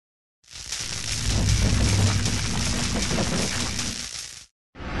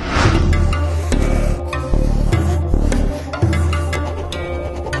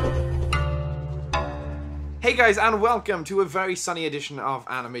guys, and welcome to a very sunny edition of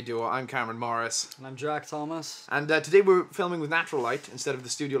Anime Duo. I'm Cameron Morris. And I'm Jack Thomas. And today we're filming with natural light instead of the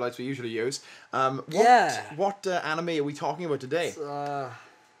studio lights we usually use. What anime are we talking about today? It's,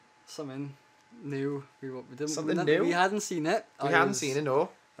 something new. Something new? We hadn't seen it. We hadn't seen it, no.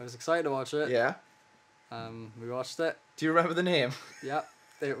 I was excited to watch it. Yeah. We watched it. Do you remember the name? Yeah.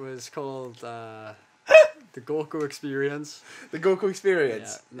 It was called The Goku Experience. The Goku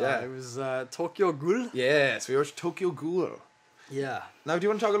Experience. It was Tokyo Ghoul. Yes, we watched Tokyo Ghoul. Yeah. Now, do you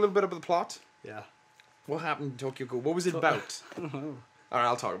want to talk a little bit about the plot? Yeah. What happened in Tokyo Ghoul? What was it about? I don't know. Alright,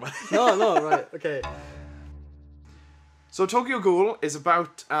 I'll talk about it. No, right, okay. So Tokyo Ghoul is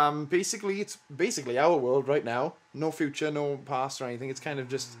about, it's basically our world right now. No future, no past or anything. It's kind of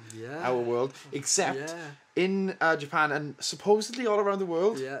just our world. Except in Japan and supposedly all around the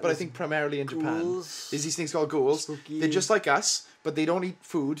world. Yeah, but I think primarily in Japan. There's these things called ghouls. Spooky. They're just like us, but they don't eat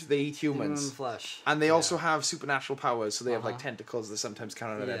food. They eat humans. Human flesh. And they also have supernatural powers. So they have like tentacles that sometimes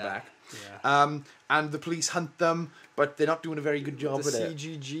come out of their back. Yeah. And the police hunt them, but they're not doing a very good job with it.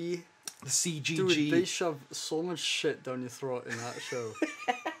 CGG. The CGG. Dude, they shove so much shit down your throat in that show.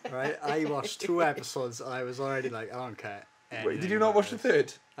 Right? I watched 2 episodes and I was already like, I don't care. Wait, did you not watch the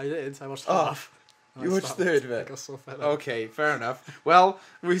third? I did. I watched half. You watched the third of it? I got so fed up. Okay, fair enough. Well,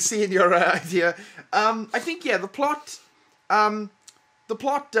 we've seen your idea. I think, the plot... the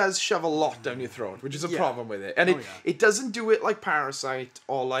plot does shove a lot down your throat, which is a problem with it. And it doesn't do it like Parasite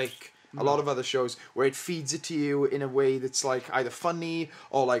or like... a lot of other shows where it feeds it to you in a way that's like either funny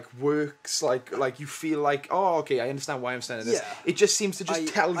or like works, like you feel like, oh, okay, I understand why I'm saying this. Yeah. It just seems to just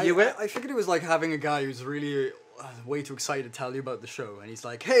tell you it. I figured it was like having a guy who's really way too excited to tell you about the show, and he's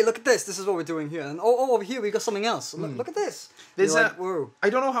like, hey, look at this is what we're doing here, and over here we got something else. Look at this. There's whoa. I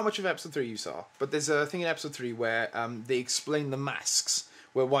don't know how much of episode 3 you saw, but there's a thing in episode 3 where they explain the masks.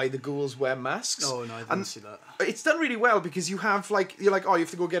 Why the ghouls wear masks. Oh, no, I didn't see that. It's done really well because you have, like, you're like, oh, you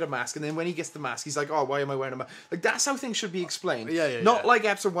have to go get a mask, and then when he gets the mask, he's like, oh, why am I wearing a mask? Like, that's how things should be explained. Not like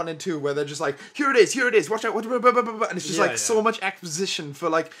episode 1 and 2, where they're just like, here it is, watch out, and it's just so much exposition for,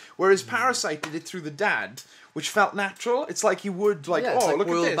 like, whereas Parasite did it through the dad, which felt natural. It's like you would, like, oh, like look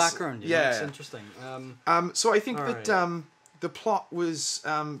at this. Background, it's interesting. So I think that the plot was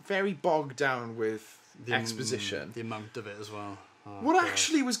very bogged down with exposition. The amount of it as well. What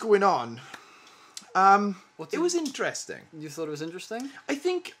actually was going on? It was interesting. You thought it was interesting? I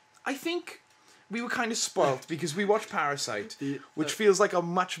think we were kind of spoilt because we watched Parasite, which feels like a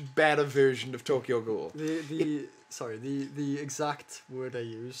much better version of Tokyo Ghoul. The exact word I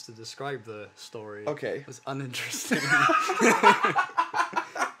used to describe the story was uninteresting.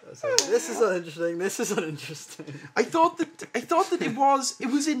 This is uninteresting. This is uninteresting. I thought that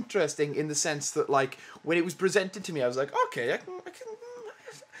it was interesting in the sense that, like, when it was presented to me, I was like, okay,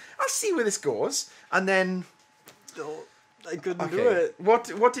 I'll see where this goes, and then I couldn't do it.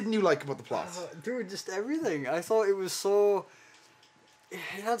 What didn't you like about the plot? Dude, just everything. I thought it was so. It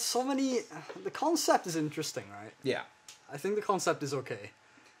had so many. The concept is interesting, right? Yeah. I think the concept is okay,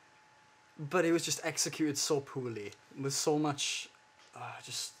 but it was just executed so poorly with so much,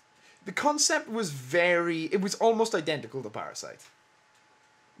 just. The concept was it was almost identical to Parasite.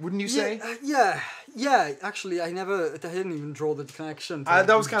 Wouldn't you say? Yeah. Actually, I didn't even draw the connection. That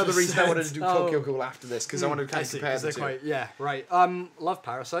was kind of the reason I wanted to do Tokyo Ghoul after this, because I wanted to kind of compare the two. Yeah, right. Love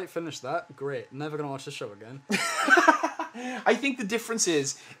Parasite, finished that, great. Never gonna watch the show again. I think the difference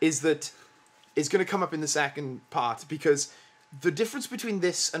is that it's going to come up in the second part, because the difference between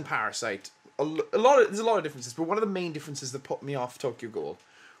this and Parasite, there's a lot of differences, but one of the main differences that put me off Tokyo Ghoul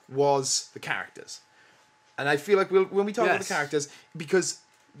was the characters. And I feel like when we talk about the characters, because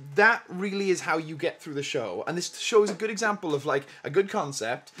that really is how you get through the show. And this show is a good example of, like, a good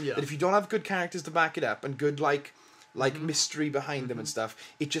concept, that if you don't have good characters to back it up and good, like mystery behind them and stuff,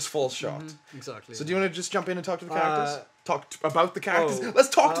 it just falls short. Exactly. So do you want to just jump in and talk to the characters? About the characters? Let's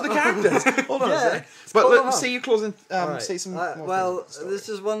talk to the characters! Hold on a sec. But say you close and say some more well, there's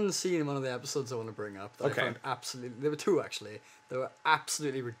just one scene in one of the episodes I want to bring up that I found absolutely... There were 2, actually. They were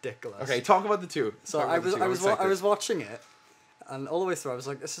absolutely ridiculous. Okay, talk about the 2. So I was watching it, and all the way through I was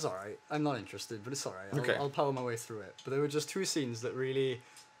like, this is alright. I'm not interested, but it's alright. I'll power my way through it. But there were just 2 scenes that really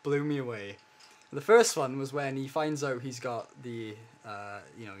blew me away. The first one was when he finds out he's got the,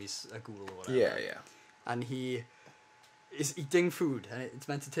 he's a ghoul or whatever. Yeah. And he is eating food, and it's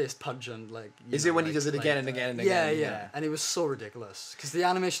meant to taste pungent, like... Is it when he does it again and again and again? Yeah. And it was so ridiculous, because the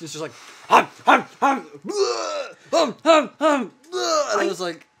animation is just like... And I was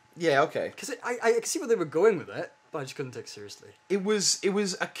like... Yeah, okay. Because I could see where they were going with it, but I just couldn't take it seriously. It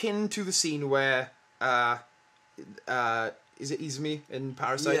was akin to the scene where... is it Izumi in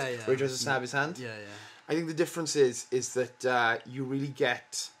Parasite? Where he tries to stab his hand? Yeah. I think the difference is that you really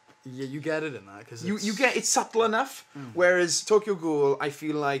get... Yeah, you get it in that because you get it's subtle enough. Whereas Tokyo Ghoul, I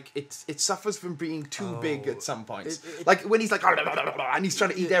feel like it suffers from being too big at some points. Like when he's like and he's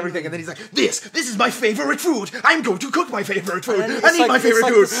trying to eat everything, and then he's like, this is my favorite food. I'm going to cook my favorite food. I need my favorite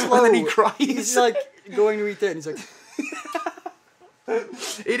food, and then he cries. He's like going to eat it, and he's like.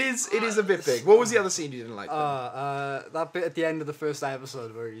 It is a bit big. What was the other scene you didn't like? That bit at the end of the first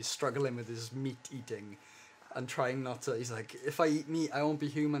episode where he's struggling with his meat eating. And trying not to, he's like, if I eat meat, I won't be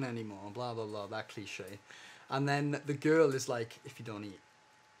human anymore, blah, blah, blah, that cliche. And then the girl is like, if you don't eat,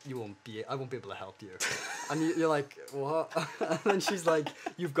 I won't be able to help you. And you're like, what? And then she's like,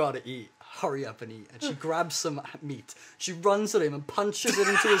 you've got to eat, hurry up and eat. And she grabs some meat, she runs at him and punches it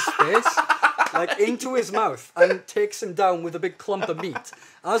into his face, like into his mouth, and takes him down with a big clump of meat.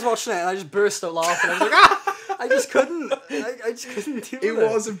 I was watching it and I just burst out laughing. I was like, ah! I just couldn't. I just couldn't do it. It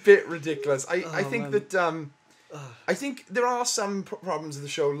was a bit ridiculous. I think that... I think there are some problems with the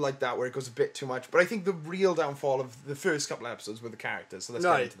show like that where it goes a bit too much, but I think the real downfall of the first couple of episodes were the characters, so let's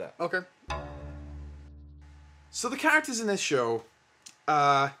get into that. Okay. So the characters in this show,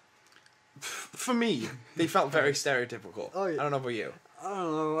 for me, they felt very stereotypical. Oh, yeah. I don't know about you. I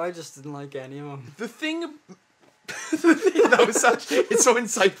don't know, I just didn't like any of them. The thing that was it's so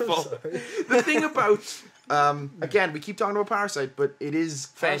insightful. The thing about... again, we keep talking about Parasite, but it is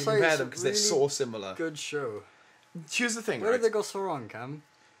fair to compare them because they're so similar. Good show. Here's the thing, Where did they go so wrong, Cam?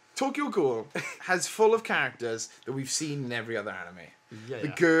 Tokyo Ghoul has full of characters that we've seen in every other anime. Yeah. The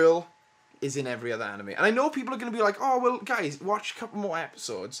girl is in every other anime. And I know people are going to be like, oh, well, guys, watch a couple more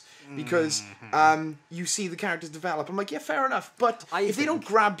episodes because you see the characters develop. I'm like, yeah, fair enough. But if they don't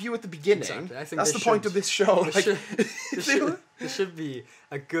grab you at the beginning, that's the point of this show. There should be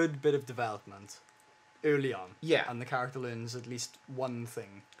a good bit of development early on. Yeah. And the character learns at least one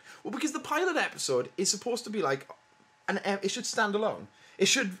thing. Well, because the pilot episode is supposed to be like, it should stand alone. It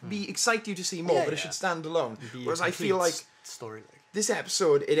should be excite you to see more, but it should stand alone. Whereas I feel like story this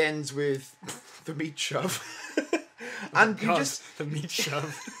episode, it ends with the meat shove. And you just... The meat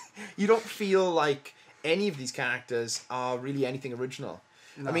shove. You don't feel like any of these characters are really anything original.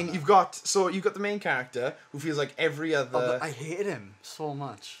 I mean, you've got the main character who feels like every other... Oh, but I hated him so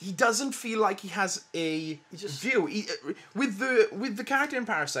much. He doesn't feel like he has a view. With the character in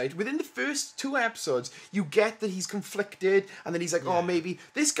Parasite, within the first 2 episodes, you get that he's conflicted, and then he's like, oh, maybe...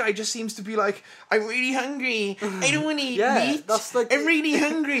 This guy just seems to be like, I'm really hungry. I don't want to eat meat. That's like, I'm really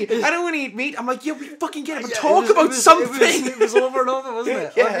hungry. I don't want to eat meat. I'm like, yeah, we fucking get it, but talk about something. It was over and over, wasn't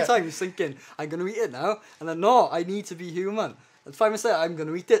it? Every time he's thinking, I'm going to eat it now, and then, no, I need to be human. That's 5 minutes later, I'm going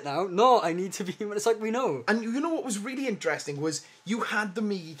to eat it now. No, I need to be human. It's like, we know. And you know what was really interesting was you had the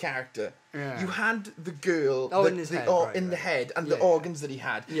Migi character. Yeah. You had the girl in the head and the organs that he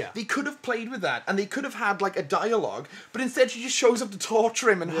had. Yeah. They could have played with that and they could have had like a dialogue, but instead she just shows up to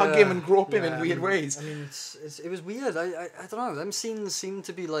torture him and hug him and grope him in weird ways. I mean, it was weird. I don't know. Them scenes seem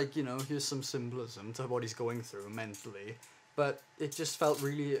to be like, you know, here's some symbolism to what he's going through mentally. But it just felt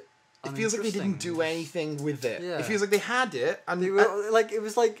really... It feels like they didn't do anything with it. Yeah. It feels like they had it, and they were, like it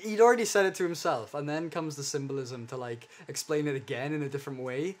was like he'd already said it to himself, and then comes the symbolism to like explain it again in a different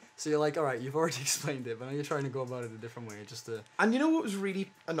way. So you're like, all right, you've already explained it, but now you're trying to go about it a different way, just to. And you know what was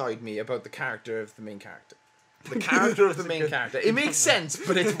really annoyed me about the character of the main character? The character of the main character. It makes sense,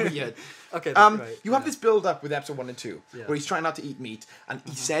 but it's weird. Okay. You have this build up with episode 1 and 2, where he's trying not to eat meat, and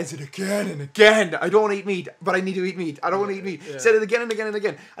he says it again and again. I don't want to eat meat, but I need to eat meat. I don't want to eat meat. Said it again and again and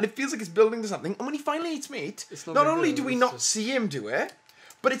again, and it feels like it's building to something. And when he finally eats meat, not only do we not see him do it,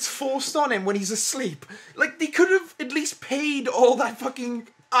 but it's forced on him when he's asleep. Like they could have at least paid all that fucking.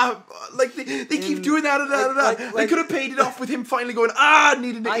 They keep doing that. They could have paid it off with him finally going,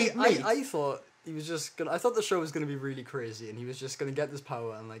 needing to eat meat. I thought. He was just gonna. I thought the show was gonna be really crazy, and he was just gonna get this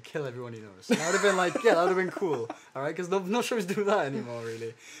power and like kill everyone he knows. And that would have been like, that would have been cool, all right? Because no shows do that anymore,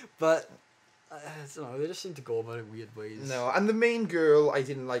 really. But I don't know, they just seem to go about it weird ways. No, and the main girl, I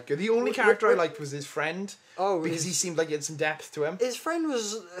didn't like her. The only character I liked was his friend. Oh, because he seemed like he had some depth to him. His friend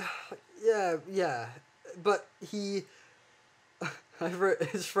was, yeah, but he.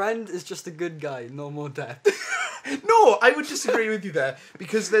 His friend is just a good guy, no more depth. No, I would disagree with you there,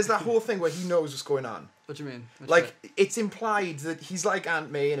 because there's that whole thing where he knows what's going on. What do you mean? It's implied that he's like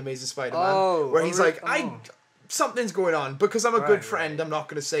Aunt May in Amazing Spider-Man, where he's like, something's going on, because I'm a good friend, I'm not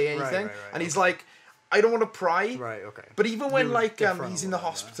going to say anything. And he's like, I don't want to pry. Right, okay. But even when he's in the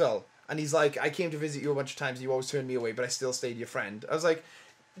hospital, and he's like, I came to visit you a bunch of times, and you always turned me away, but I still stayed your friend. I was like,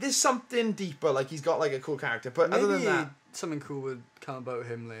 there's something deeper, like he's got like a cool character, but maybe other than that... something cool would come about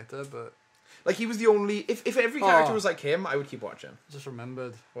him later, but... Like, he was the only... If every character was like him, I would keep watching. Just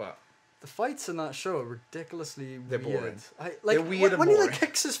remembered. What? The fights in that show are ridiculously They're weird. boring. They're weird and when boring. he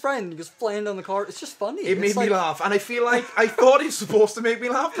kicks his friend, he goes flying down the car. It's just funny. It made me laugh, and I feel like I thought it was supposed to make me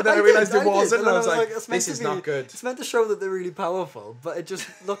laugh, but then I realised it wasn't, and I was like, this is not good. It's meant to show that they're really powerful, but it just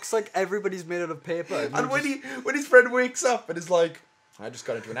looks like everybody's made out of paper. And when his friend wakes up and is like, I just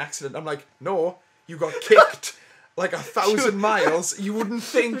got into an accident, I'm like, no, you got kicked like 1,000 miles. You wouldn't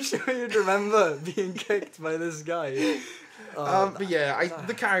think. I'm sure you'd remember being kicked by this guy. But yeah,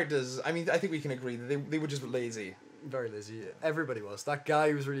 the characters, I mean, I think we can agree that they were just lazy. Very lazy. Everybody was. That guy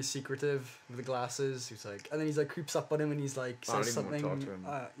who was really secretive with the glasses, who's like, and then he's like creeps up on him and he's like says something. Want to talk to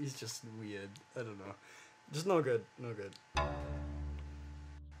him. He's just weird. I don't know. Just no good. No good.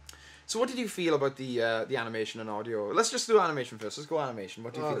 So what did you feel about the animation and audio? Let's just do animation first. Let's go animation.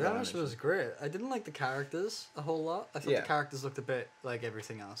 What do you feel about the animation? Was great. I didn't like the characters a whole lot. I thought the characters looked a bit like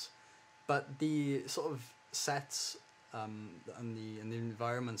everything else. But the sort of sets and the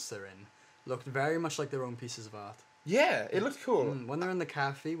environments they're in looked very much like their own pieces of art. Yeah, it looked cool. When they're in the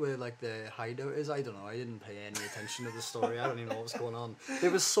cafe where like the hideout is, I don't know. I didn't pay any attention to the story. I don't even know what was going on. There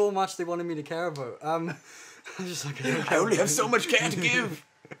was so much they wanted me to care about. I'm just like, I only have so much care to give.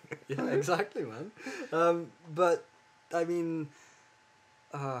 Yeah, exactly, man. But I mean,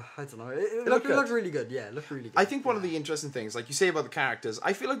 I don't know. It looked really good. Yeah, it looked really good. I think one of the interesting things, like you say about the characters,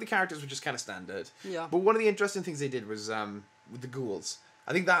 I feel like the characters were just kind of standard. Yeah. But one of the interesting things they did was with the ghouls.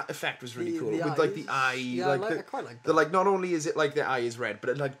 I think that effect was really cool. With like the eye, yeah, I quite like that. The, like not only is it like the eye is red,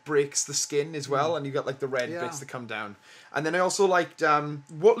 but it like breaks the skin as well, and you got like the red bits that come down. And then I also liked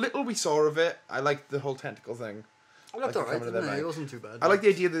what little we saw of it. I liked the whole tentacle thing. I looked alright, it wasn't too bad. I like the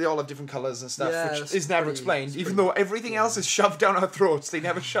idea that they all have different colours and stuff, which is never explained. Even though everything else is shoved down our throats, they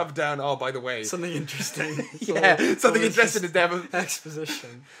never shove down, oh, by the way. Something interesting. Something interesting is never...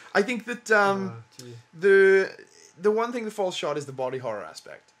 Exposition. I think that the one thing that falls short is the body horror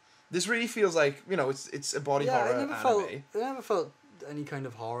aspect. This really feels like, you know, it's a body horror anime. I never felt any kind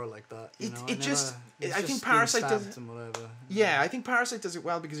of horror like that. I think Parasite does it. Yeah, I think Parasite does it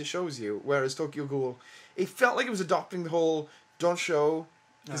well because it shows you, whereas Tokyo Ghoul, it felt like it was adopting the whole don't show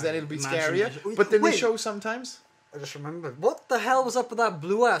because then it'll be scarier. But then they show sometimes. I just remembered. What the hell was up with that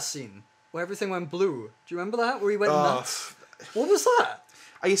blue ass scene where everything went blue? Do you remember that? Where he went nuts? What was that?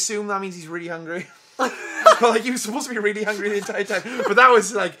 I assume that means he's really hungry. Like he was supposed to be really hungry the entire time, but that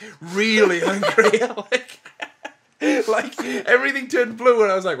was like really hungry. Like everything turned blue,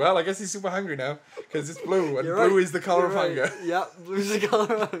 and I was like, well, I guess he's super hungry now because it's blue, and blue is the color of hunger. Yeah, blue's the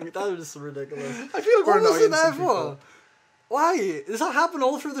color of hunger. That was ridiculous. I feel like we're annoying some people. Why? Does that happen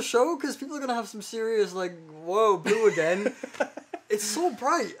all through the show? Because people are gonna have some serious like, whoa, blue again. It's so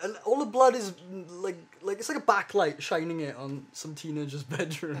bright, and all the blood is like it's like a backlight shining it on some teenager's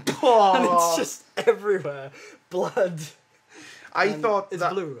bedroom, and it's just everywhere, blood. I thought it's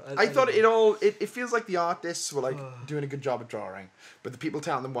blue. I thought it feels like the artists were like doing a good job at drawing, but the people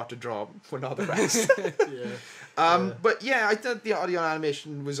telling them what to draw were not the best. But yeah, I thought the audio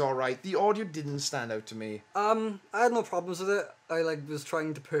animation was alright. The audio didn't stand out to me. I had no problems with it. I was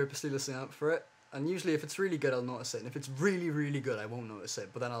trying to purposely listen out for it. And usually if it's really good, I'll notice it. And if it's really, really good, I won't notice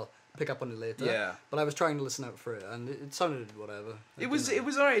it. But then I'll pick up on it later. Yeah. But I was trying to listen out for it, and it sounded whatever. It was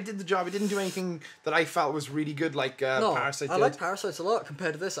alright. It did the job. It didn't do anything that I felt was really good, like Parasite did. I like Parasite a lot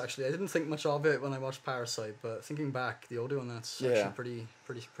compared to this, actually. I didn't think much of it when I watched Parasite, but thinking back, the audio on that's actually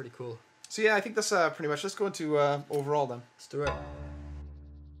pretty cool. So yeah, I think that's pretty much. Let's go into overall then. Let's do it.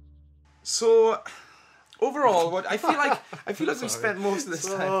 So overall, what I feel like we spent most of this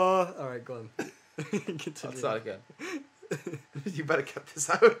time. Alright, go on. I'll start again. You better cut this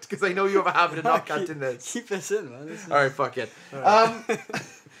out because I know you have a habit of not cutting this. Keep this in, man. Alright, fuck it. Right.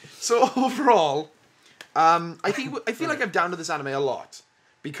 So overall, I feel like I've downed to this anime a lot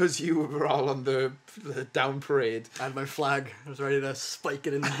because you were all on the down parade. I had my flag. I was ready to spike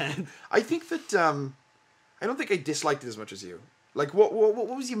it in the head. I think that I don't think I disliked it as much as you. Like, what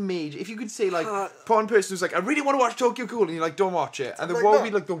was your major... If you could say, like, one person who's like, I really want to watch Tokyo Ghoul, and you're like, don't watch it. And then what would be,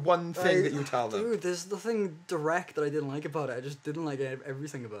 like, the one thing that you tell them? Dude, there's nothing direct that I didn't like about it. I just didn't like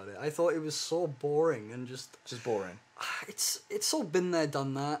everything about it. I thought it was so boring and just... Just boring. It's so been there,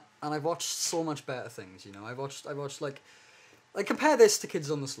 done that. And I've watched so much better things, you know? I watched like, compare this to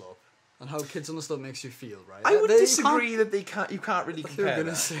Kids on the Slope. And how Kids on the Slope makes you feel, right? I would disagree that you can't really compare that. You're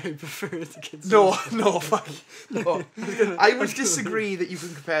going to say I prefer it to Kids No, on the Slope. fuck. No. I would disagree that you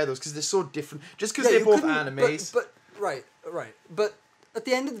can compare those because they're so different. Just because they're both animes. But right. But at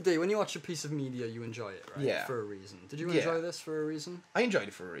the end of the day, when you watch a piece of media, you enjoy it, right? Yeah. For a reason. Did you enjoy this for a reason? I enjoyed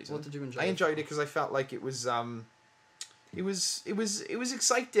it for a reason. What did you enjoy? I enjoyed it because I felt like it was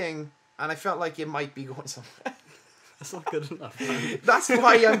exciting, and I felt like it might be going somewhere. That's not good enough. Man. That's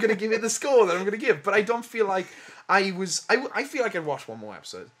why I'm going to give it the score that I'm going to give. But I don't feel like I feel like I'd watch one more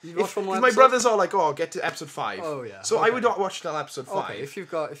episode. You'd watch one more episode? My brothers are like, oh, get to episode 5. Oh, yeah. So I would not watch till episode 5. Okay, if you've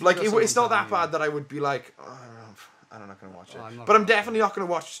got... it's not that bad that I would be like, oh, I'm not going to watch it. But I'm definitely not going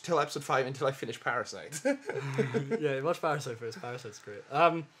to watch till episode 5 until I finish Parasite. Yeah, watch Parasite first. Parasite's great.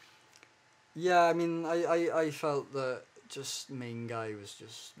 Yeah, I mean, I felt that just main guy was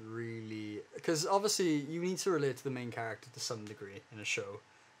just really... Because obviously you need to relate to the main character to some degree in a show.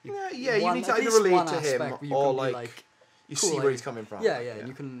 You need to either relate to him or like you see where he's coming from. Yeah, and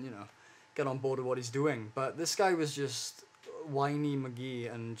you can, get on board with what he's doing. But this guy was just whiny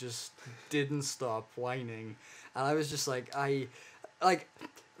McGee and just didn't stop whining. And I was just like, my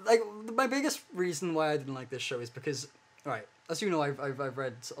biggest reason why I didn't like this show is because, right, as you know, I've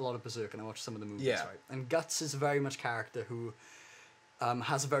read a lot of Berserk and I watched some of the movies, right? And Guts is very much a character who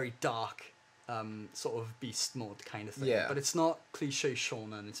has a very dark sort of beast mode kind of thing. Yeah. But it's not cliche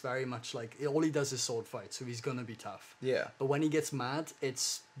shonen. It's very much like all he does is sword fight, so he's gonna be tough. Yeah. But when he gets mad,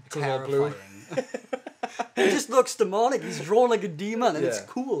 it's terrifying. He just looks demonic. He's drawn like a demon, and it's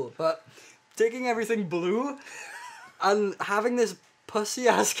cool. But taking everything blue and having this pussy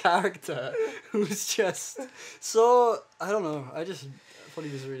ass character who's just so, I don't know. I thought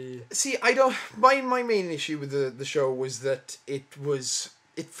he was really... See, I don't... My main issue with the show was that it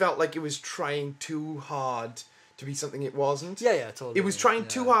felt like it was trying too hard to be something it wasn't. Yeah, totally. It was trying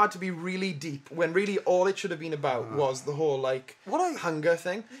too hard to be really deep, when really all it should have been about was the whole, hunger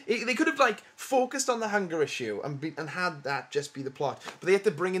thing. They could have, focused on the hunger issue and had that just be the plot. But they had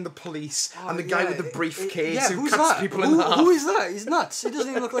to bring in the police and the guy with the briefcase who cuts people in half. Who is that? He's nuts. He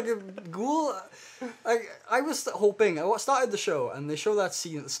doesn't even look like a ghoul. I was hoping... I started the show, and they show that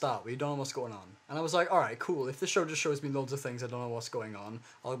scene at the start where you don't know what's going on. And I was like, alright, cool. If the show just shows me loads of things I don't know what's going on,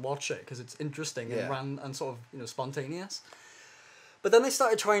 I'll watch it, because it's interesting and sort of, spontaneous. But then they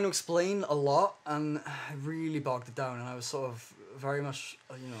started trying to explain a lot, and it really bogged it down, and I was sort of very much,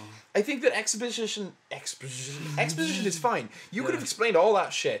 I think that exposition is fine. You could have explained all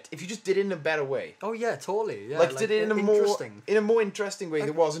that shit if you just did it in a better way. Oh yeah, totally. Yeah, did it in a more interesting way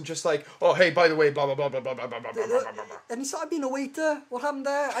that wasn't just like, oh hey, by the way, blah blah blah blah blah blah blah blah blah blah. And he started being a waiter. What happened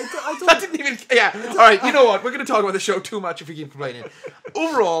there? I don't. I didn't even. Yeah. All right. You know what? We're gonna talk about the show too much if we keep complaining.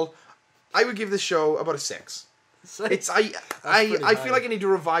 Overall, I would give this show about a 6. I feel like I need to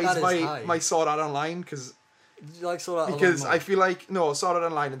revise my Sword Art Online because. You like Sword Art Online? Because I feel like Sword Art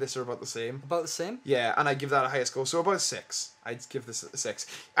Online and this are about the same. About the same? Yeah, and I give that a higher score, so about a 6. I'd give this a 6.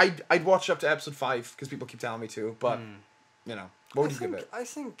 I'd watch up to episode 5 because people keep telling me to, but what would you give it? I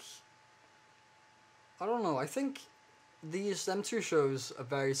don't know. I think them two shows are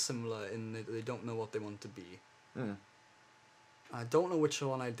very similar in that they don't know what they want to be. I don't know which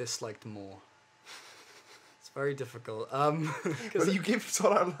one I disliked more. Very difficult. Well, you gave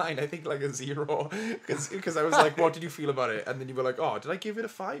Sword Art Online, I think, a 0. Because I was like, what did you feel about it? And then you were like, oh, did I give it a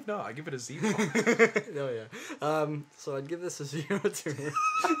 5? No, I give it a 0. Oh, yeah. So I'd give this a 0 too.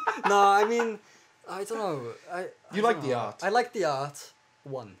 No, I mean, I don't know. You like the art? I like the art.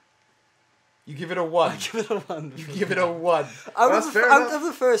 1. You give it a 1? I give it a 1. You give it a 1. Out of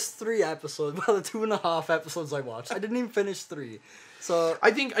the first 3 episodes, well, the 2.5 episodes I watched, I didn't even finish 3. So I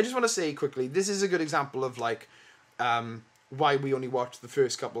just want to say quickly, this is a good example of why we only watched the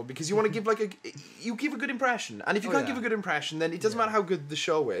first couple, because you want to give you give a good impression, and if you can't give a good impression, then it doesn't matter how good the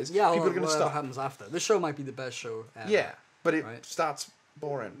show is. Yeah, people are going to stop. What happens after? The show might be the best show ever. Yeah, but it starts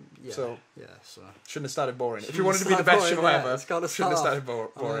boring. Yeah, so shouldn't have started boring. If you wanted to be the best show ever, shouldn't have started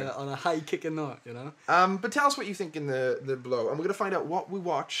boring. On a high kicking note, But tell us what you think in the below, and we're going to find out what we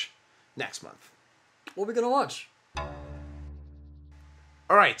watch next month. What are we going to watch?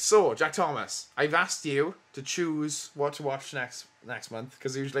 Alright, so, Jack Thomas, I've asked you to choose what to watch next month,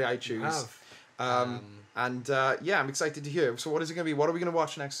 because usually I choose. I'm excited to hear. So what is it going to be? What are we going to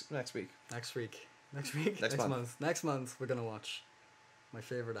watch next week? Next month. Next month, we're going to watch my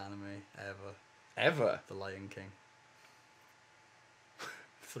favourite anime ever. Ever? The Lion King.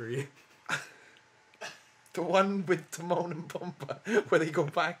 3. The one with Timon and Pumbaa, where they go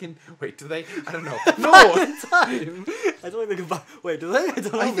back in... Wait, do they? I don't know. No! In time? I don't think they go back... Wait, do they? I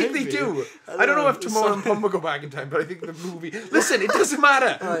don't know. I think they do. I don't know if Timon and Pumbaa go back in time, but I think the movie... Listen, it doesn't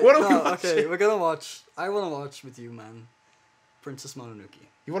matter. Right, what are we watching? Okay, we're going to watch... I want to watch with you, man. Princess Mononoke.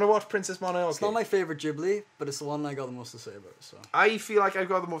 You want to watch Princess Mononoke? It's not my favourite Ghibli, but it's the one I got the most to say about, so... I feel like I've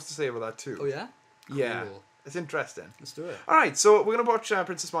got the most to say about that, too. Oh, yeah? Yeah. Cool. It's interesting. Let's do it. All right, so we're gonna watch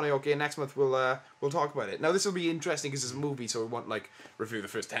Princess Mononoke, and next month we'll talk about it. Now this will be interesting because it's a movie, so we won't review the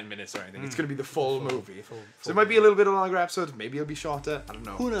first 10 minutes or anything. It's gonna be the full movie, so it might be a little bit of a longer episode. Maybe it'll be shorter. I don't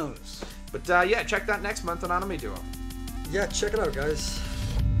know. Who knows? But check that next month on Anime Duo. Yeah, check it out, guys.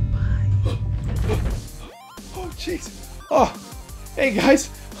 Oh, jeez. Oh, hey, guys.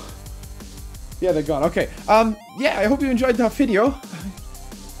 Yeah, they're gone. Okay. Yeah, I hope you enjoyed that video.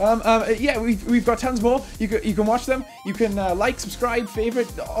 Yeah, we've got tons more. You can watch them. You can like, subscribe,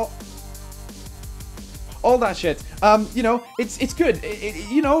 favorite, all that shit. You know, it's good.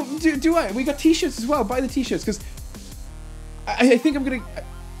 You know, do it. We got t-shirts as well. Buy the t-shirts because I think I'm gonna.